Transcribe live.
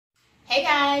Hey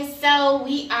guys, so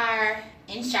we are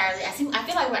in Charlotte. I feel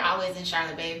like we're always in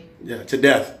Charlotte, babe. Yeah, to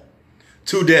death.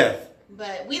 To death.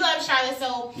 But we love Charlotte,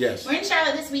 so yes, we're in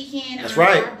Charlotte this weekend. That's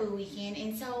right. Our boo weekend.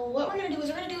 And so what we're gonna do is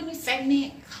we're gonna do a new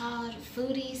segment called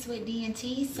Foodies with D and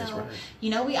T. So That's right.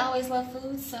 You know we always love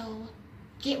food, so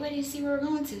get ready to see where we're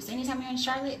going to. So anytime you're in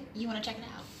Charlotte, you wanna check it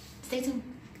out. Stay tuned.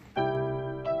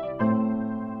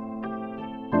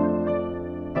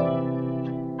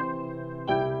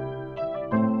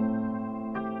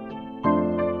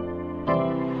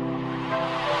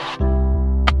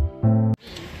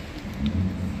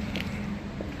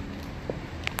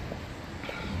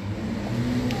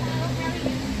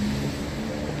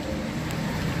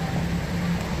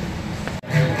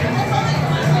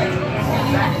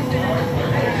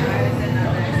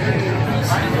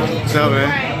 What's up, man?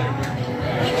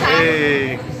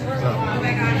 Hey. What's up?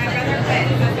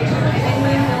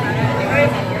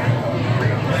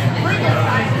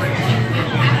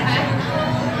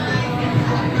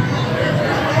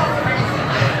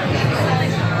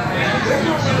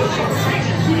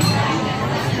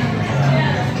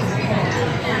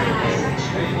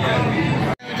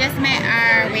 We just met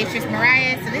our waitress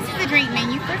Mariah. So this is the drink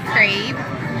menu for Crave.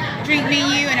 Drink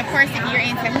menu, and of course if you're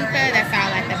into hookah, that's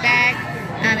all at the back.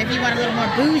 If you want a little more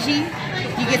bougie,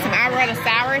 you get some Alvarado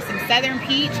sour, some Southern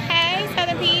Peach. Hey,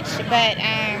 Southern Peach. But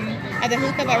at the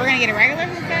hookah, but we're gonna get a regular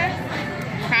hookah,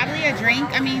 probably a drink.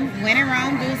 I mean, when in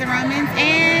Rome, do's and Romans,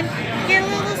 and get a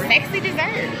little sexy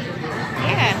dessert.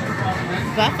 Yeah,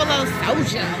 buffalo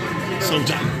soja.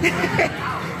 Soja.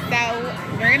 So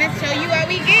we're gonna show you what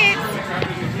we get.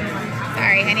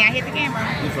 Sorry, honey, I hit the camera.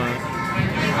 You're fine.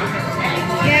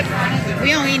 Yep,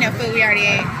 we don't eat no food. We already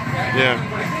ate. Yeah.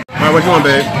 All right, what you want,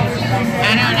 babe?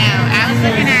 I don't know. I was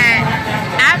looking at,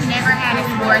 I've never had a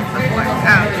s'mores before.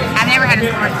 Oh, I've never had a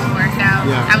s'mores before, so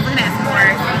yeah. I was looking at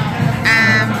s'mores.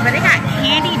 But they got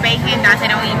candy bacon. Donte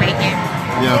don't eat bacon.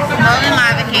 Yeah. Molten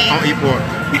lava cake. I don't eat pork.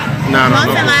 No.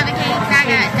 Molten lava cake. I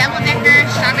got double decker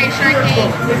strawberry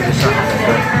shortcake.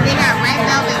 They got red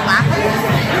velvet waffles.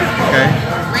 Okay.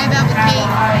 Red velvet cake.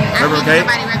 I don't think Velvet cake?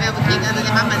 nobody red velvet cake other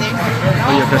than my mother.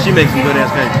 Oh yeah, cause she makes some good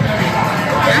ass cake.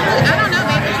 I don't know,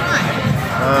 baby. Which one?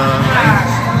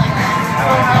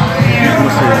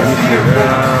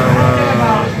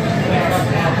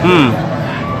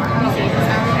 Let me see.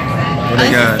 What they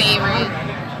got? Favorite.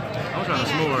 I'm trying to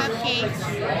s'mores. Cupcakes.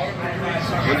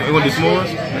 We gonna do s'mores?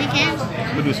 We can?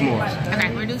 We'll do s'mores. Okay,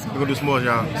 we're doing s'mores. We're gonna do s'mores,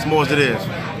 y'all. S'mores it is.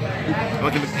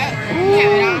 Okay,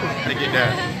 gotta get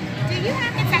that. Do you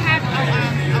happen to have a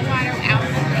water out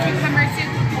cucumber too?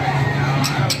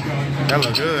 That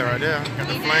looks good right there. Got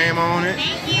the flame on it.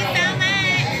 Thank you so much.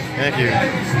 Thank you. I'm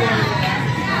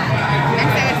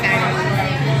so excited.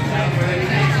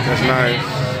 That's nice.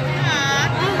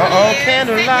 Aww, Uh-oh,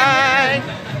 candlelight.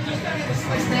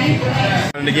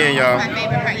 And again, y'all. my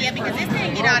favorite part. Yeah, because this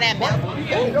didn't get all that milk.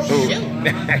 Ooh.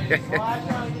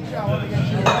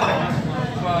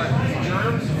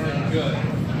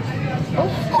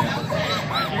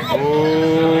 Oh.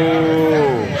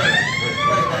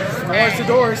 There's the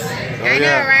doors. Oh, I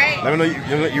know, right? Let me know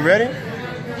you ready?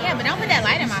 Yeah, but don't put that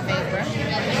light in my face, bro.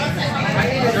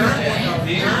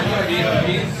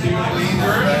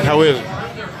 How is it?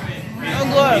 Oh,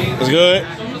 good. It's good?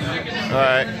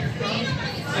 Alright.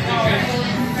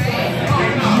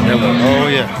 Oh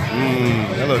yeah.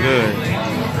 That look good.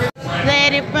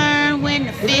 Let it burn when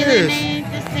the feeling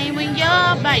ain't the same when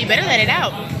you're by. You better let it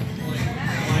out.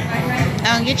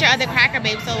 Get your other cracker,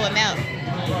 babe, so it will melt.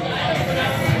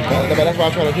 That's what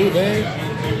I'm trying to do, babe.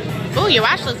 Ooh, your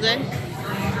watch looks good.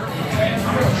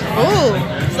 Ooh,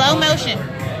 slow motion.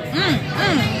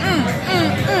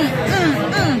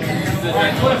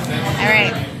 All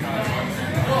right.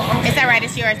 It's all right.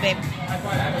 It's yours, babe.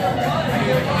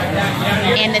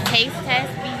 And the taste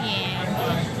test begins.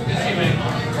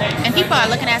 And people are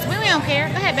looking at us. We don't care.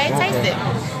 Go ahead, babe. Taste it.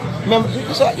 Remember,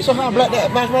 you saw how black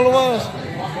that marshmallow was?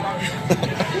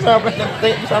 You saw how black that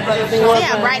thing was? See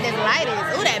how bright this light is.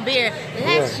 Ooh, that beer.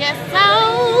 Let's just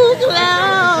so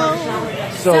glow.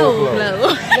 So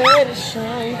glow. Let it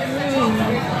shine through.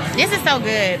 This is so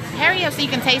good. Hurry up so you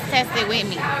can taste test it with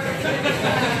me.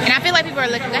 And I feel like people are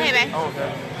looking. Go ahead, babe. Oh,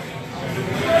 okay.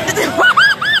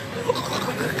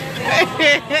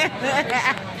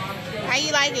 How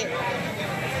you like it?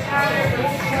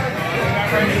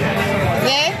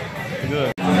 Yeah?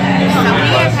 Good. So we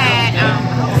have had,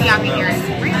 hopefully y'all can hear us.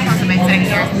 We're supposed to make so they can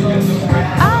hear us.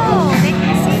 Oh, they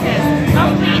can see this.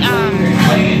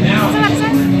 Hopefully, what's that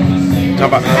say? Talk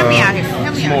about Help me out here.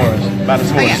 Help me out. s'mores. About the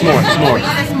s'mores. Oh, yeah. S'mores. We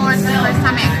did the s'mores for the first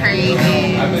time at Crave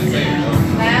and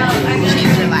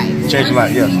changed your life. Change your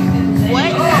life, yes. What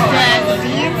does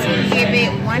D&T give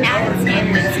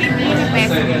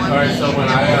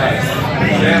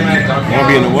Want to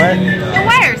be in the what? The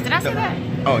wires. Did I say that?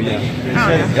 Oh, yeah.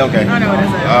 Oh, Okay. I know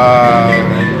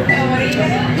what it is.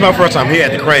 It's my first time here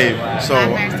at the Crave. So,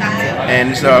 My first time too. and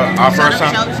it's our first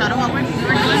time. Show them what we're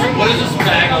doing. What is this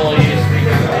bagel? Did you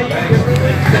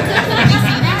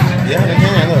see that? Yeah, they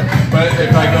can. Look. But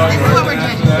if I go This is what we're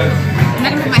judging. I'm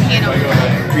not gonna put my hand over it.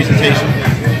 Presentation.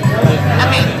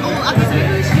 Okay. Oh, okay. So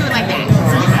maybe we should do it like that.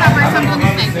 So this is our first time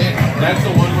doing this section. that's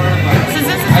the one where Since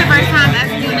this is the first time us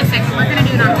doing this section, we're gonna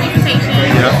do it on presentation.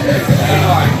 Yeah.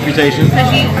 Presentation. Because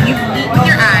you eat with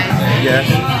your eyes. Yes.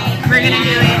 We're gonna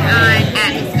do it on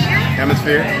atmosphere.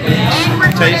 Atmosphere. And we're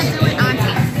gonna Taste. do it on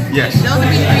taste. Yes. Those will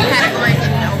be 3 categories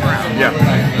in the overall. Yeah.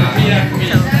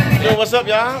 So, Yo, what's up,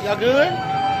 y'all? Y'all good?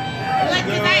 like,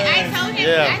 cause I told him,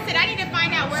 Yeah. I said I need to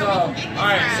find out where So, we can get this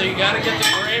alright, from. so you gotta get the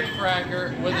graham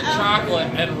cracker with the chocolate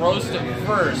and roast it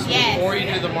first Yes. before you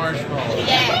do the marshmallow.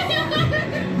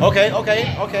 Yes. Okay.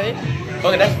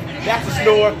 Okay, that's a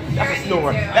snore. That's a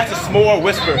snore. That's a s'more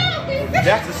whisper.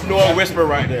 That's a snore whisper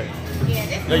right there. Yeah,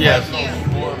 this is Yes. so cute.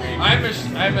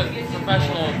 I'm a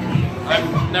professional.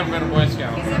 I've never been a Boy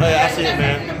Scout. Oh, yeah, I see it,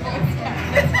 man.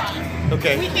 We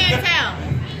Okay. can't tell.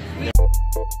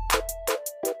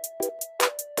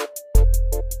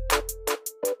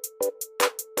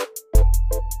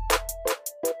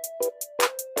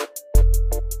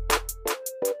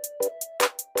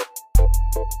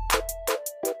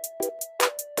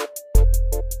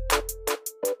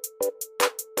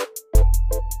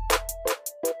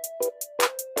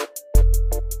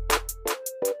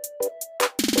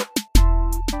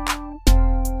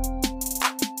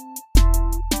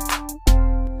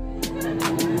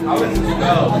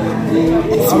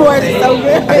 S'mores is so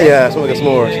good. Yeah, it's like a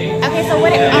s'mores. Okay, so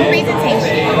what on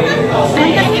presentation?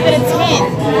 I'm gonna give it a 10.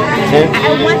 10?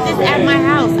 I want this at my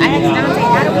house. I asked Donte,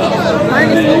 how do we get this little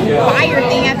furnace, little fire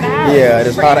thing at the house? Yeah,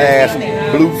 this hot ass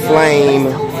blue flame.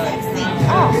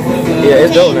 Oh. Yeah,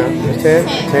 it's dope now. It's 10.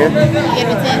 10. Give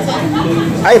it a 10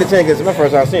 too? I hit a 10 because it's my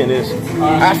first time seeing this.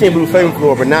 I've seen blue flame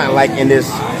before, but not like in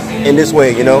this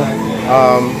way, you know.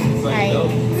 Alright,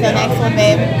 so next one,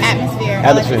 babe. Atmosphere.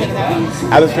 I'll let you take it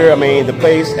out. Atmosphere, I mean, the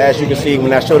place, as you can see,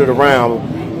 when I showed it around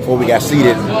before we got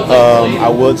seated, I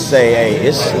would say, hey,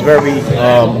 it's very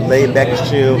laid back, it's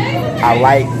chill. I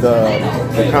like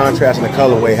the contrast and the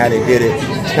colorway, how they did it.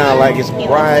 It's kind of like it's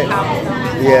bright.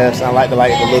 Yes, I like the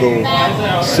little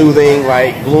soothing,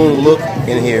 like gloom look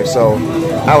in here. So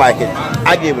I like it.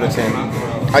 I give it a 10.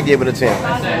 I give it a 10.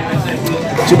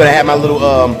 Too bad I had my little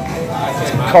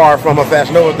card from a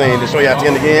Fashion Nova thing to show y'all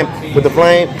 10 again with the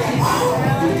flame.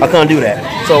 I couldn't do that.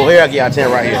 So here I give y'all 10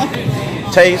 right here.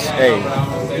 Taste, hey,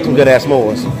 some good ass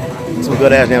s'mores. Some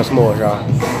good ass damn s'mores, y'all.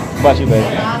 What about you,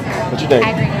 baby? What you think?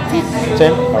 I agree.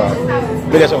 10? All right.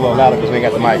 Maybe that's a little louder because we ain't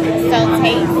got the mic. So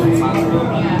taste.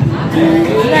 We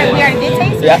already did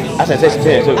taste? Yeah, I said taste a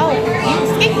 10 too. Oh, you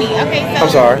skipped me. Okay, so I'm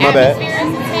sorry, my bad. atmosphere is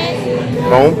a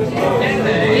 10. Boom.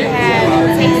 We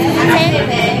have taste is a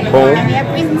 10. Boom. And we have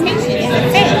presentation is a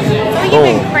 10. So we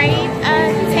Boom. give Crave a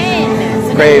 10.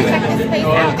 So Crave. check this place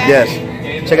out, guys. Yes.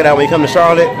 Check it out when you come to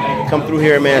Charlotte. Come through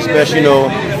here, man. Especially, you know,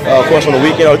 of course on the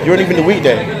weekend or during even the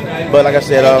weekday. But like I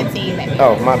said, oh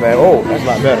my bad. Oh, that's a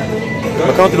lot better.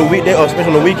 But come through the weekday, or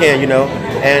especially on the weekend, you know,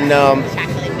 and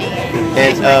Chocolate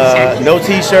man. no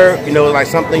t-shirt, you know, like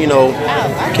something, you know,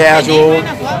 casual.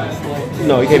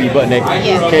 No, you can't be butt naked.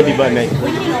 Yeah. Can't be butt naked.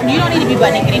 You don't need to be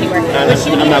butt naked anywhere.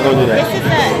 I'm not gonna do that. This is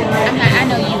I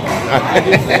know you.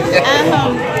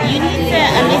 You need to.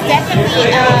 It's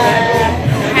definitely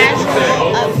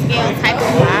casual, upscale type of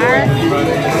bar.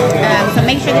 So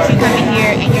make sure that you come in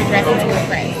here and you're dressed to a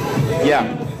Crave. Yeah,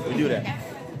 we do that.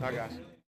 All right, guys.